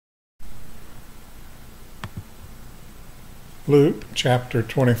Luke chapter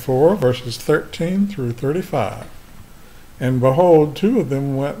 24, verses 13 through 35. And behold, two of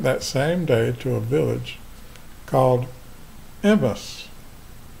them went that same day to a village called Emmaus,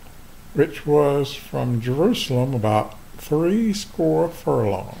 which was from Jerusalem about 80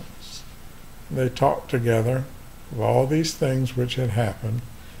 furlongs. They talked together of all these things which had happened.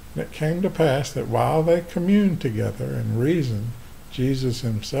 And it came to pass that while they communed together and reasoned, Jesus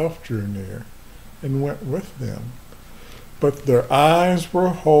himself drew near and went with them. But their eyes were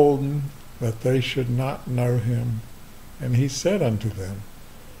holden that they should not know him. And he said unto them,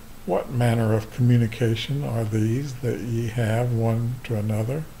 What manner of communication are these that ye have one to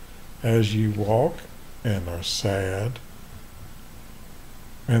another, as ye walk and are sad?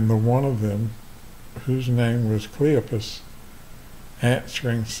 And the one of them, whose name was Cleopas,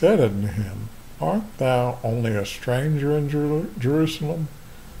 answering said unto him, Art thou only a stranger in Jerusalem,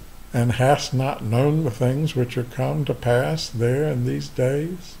 and hast not known the things which are come to pass there in these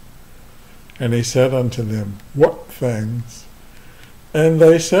days? And he said unto them, What things? And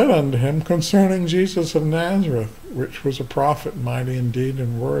they said unto him, Concerning Jesus of Nazareth, which was a prophet, mighty in deed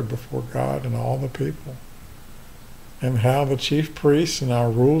and word before God and all the people, and how the chief priests and our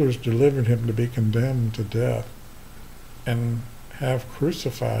rulers delivered him to be condemned to death, and have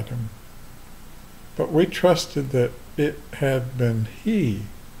crucified him. But we trusted that it had been he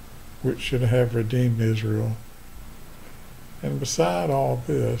which should have redeemed Israel. And beside all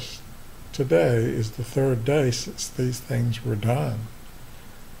this, today is the third day since these things were done.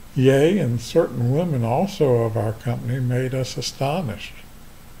 Yea, and certain women also of our company made us astonished,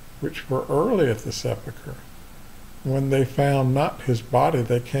 which were early at the sepulchre. When they found not his body,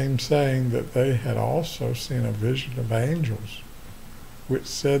 they came saying that they had also seen a vision of angels, which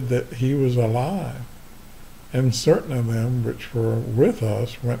said that he was alive. And certain of them which were with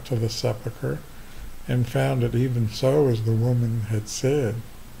us went to the sepulchre, and found it even so as the woman had said,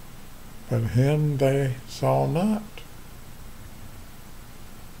 but him they saw not.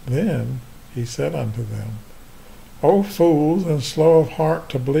 Then he said unto them, O fools, and slow of heart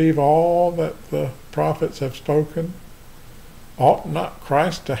to believe all that the prophets have spoken, ought not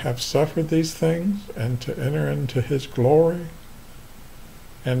Christ to have suffered these things, and to enter into his glory?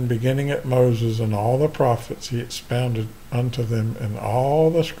 And beginning at Moses and all the prophets, he expounded unto them in all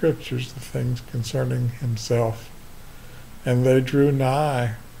the scriptures the things concerning himself. And they drew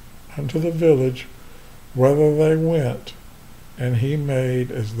nigh unto the village whither they went, and he made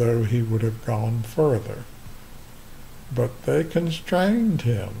as though he would have gone further. But they constrained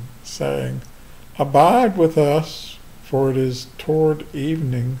him, saying, Abide with us, for it is toward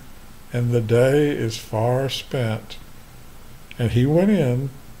evening, and the day is far spent. And he went in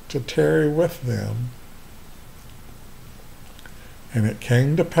to tarry with them. And it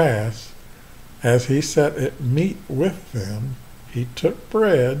came to pass, as he sat at meat with them, he took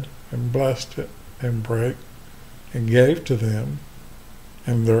bread, and blessed it, and brake, and gave to them.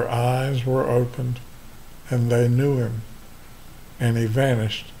 And their eyes were opened, and they knew him, and he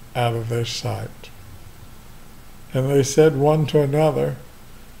vanished out of their sight. And they said one to another,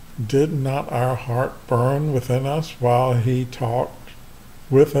 Did not our heart burn within us while he talked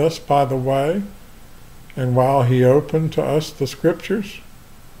with us by the way, and while he opened to us the scriptures?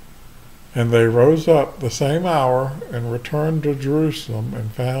 And they rose up the same hour, and returned to Jerusalem,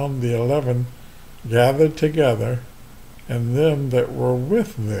 and found the 11 gathered together, and them that were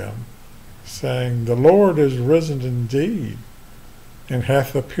with them, saying, The Lord is risen indeed, and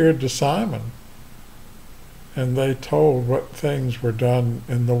hath appeared to Simon. And they told what things were done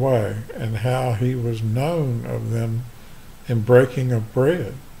in the way, and how he was known of them in breaking of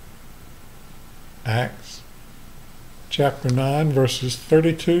bread. Acts chapter 9, verses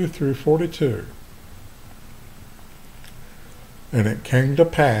 32 through 42. And it came to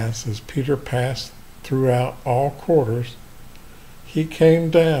pass, as Peter passed throughout all quarters, he came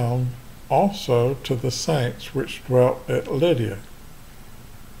down also to the saints which dwelt at Lydia.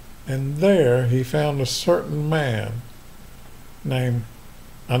 And there he found a certain man named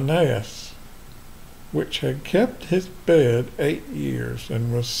Aeneas, which had kept his bed 8 years,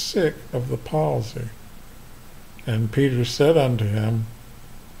 and was sick of the palsy. And Peter said unto him,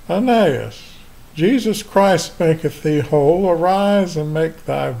 Aeneas, Jesus Christ maketh thee whole, arise and make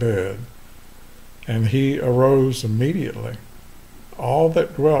thy bed. And he arose immediately. All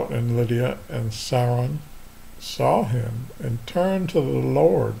that dwelt in Lydia and Saron saw him, and turned to the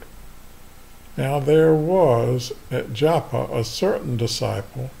Lord. Now there was at Joppa a certain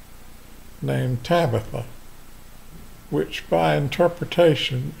disciple named Tabitha, which by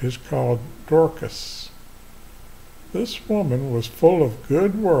interpretation is called Dorcas. This woman was full of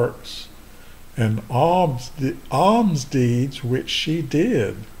good works, and alms deeds which she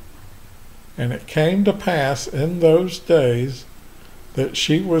did. And it came to pass in those days that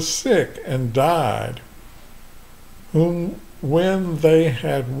she was sick and died, whom when they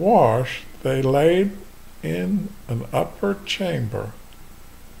had washed, they laid in an upper chamber.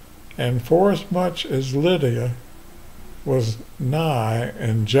 And forasmuch as Lydia was nigh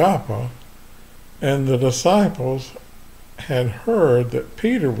in Joppa, and the disciples had heard that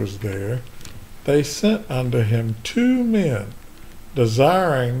Peter was there, they sent unto him 2 men,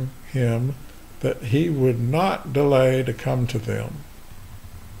 desiring him that he would not delay to come to them.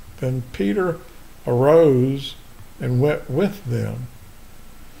 Then Peter arose and went with them.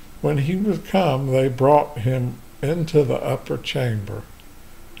 When he was come, they brought him into the upper chamber,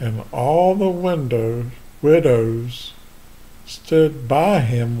 and all the widows stood by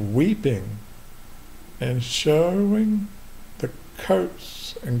him weeping, and showing the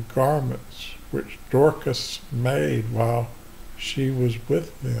coats and garments which Dorcas made while she was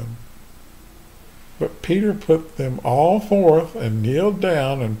with them. But Peter put them all forth, and kneeled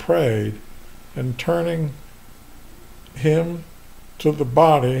down and prayed, and turning him to the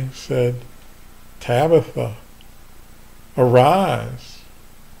body said, Tabitha, arise.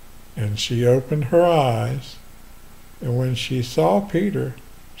 And she opened her eyes, and when she saw Peter,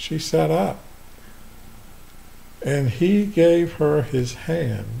 she sat up. And he gave her his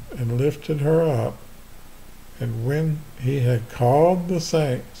hand, and lifted her up. And when he had called the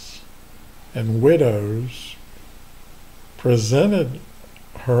saints and widows, presented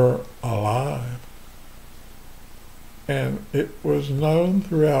her alive. And it was known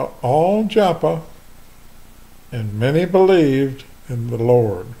throughout all Joppa, and many believed in the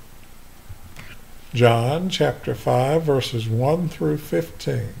Lord. John chapter 5, verses 1 through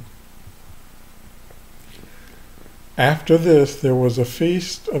 15. After this there was a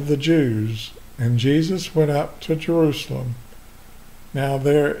feast of the Jews, and Jesus went up to Jerusalem. Now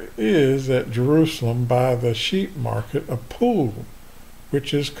there is at Jerusalem by the sheep market a pool,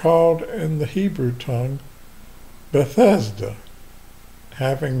 which is called in the Hebrew tongue Bethesda,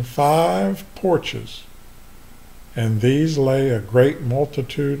 having 5 porches. And these lay a great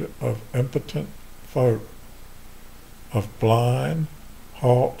multitude of impotent folk, of blind,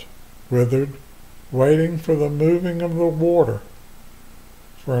 halt, withered, waiting for the moving of the water.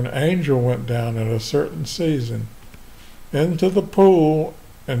 For an angel went down at a certain season into the pool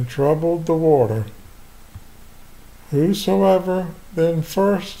and troubled the water. Whosoever then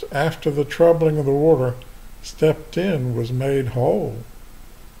first after the troubling of the water stepped in was made whole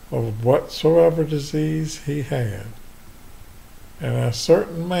of whatsoever disease he had. And a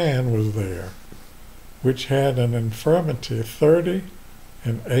certain man was there, which had an infirmity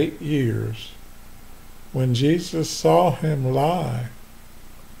 38 years. When Jesus saw him lie,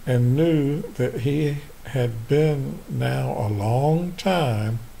 and knew that he had been now a long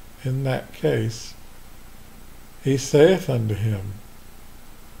time in that case, he saith unto him,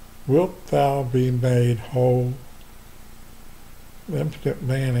 Wilt thou be made whole? The impotent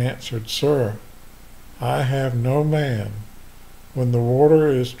man answered, Sir, I have no man, when the water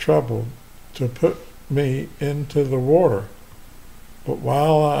is troubled, to put me into the water. But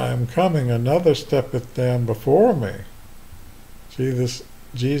while I am coming, another steppeth down before me.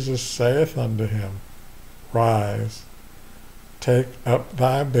 Jesus saith unto him, Rise, take up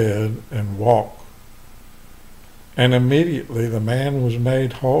thy bed, and walk. And immediately the man was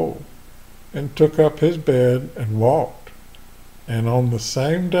made whole, and took up his bed, and walked. And on the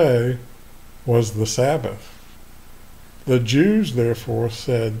same day was the Sabbath. The Jews therefore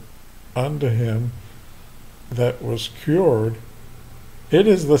said unto him that was cured, It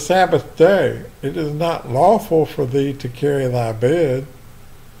is the Sabbath day, it is not lawful for thee to carry thy bed.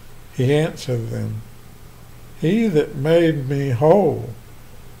 He answered them, He that made me whole,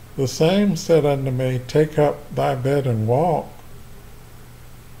 the same said unto me, Take up thy bed and walk.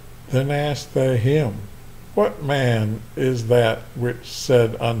 Then asked they him, What man is that which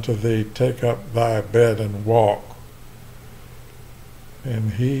said unto thee, Take up thy bed and walk?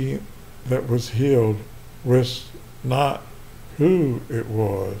 And he that was healed wist not who it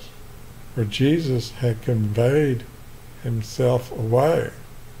was, for Jesus had conveyed himself away,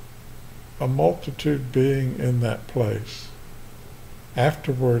 a multitude being in that place.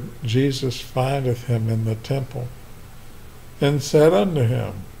 Afterward Jesus findeth him in the temple, and said unto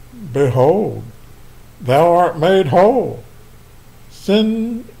him, Behold, thou art made whole.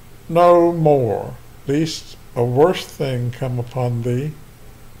 Sin no more, lest a worse thing come upon thee.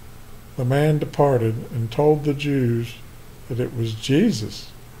 The man departed, and told the Jews that it was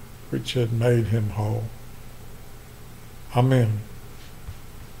Jesus which had made him whole. Amen.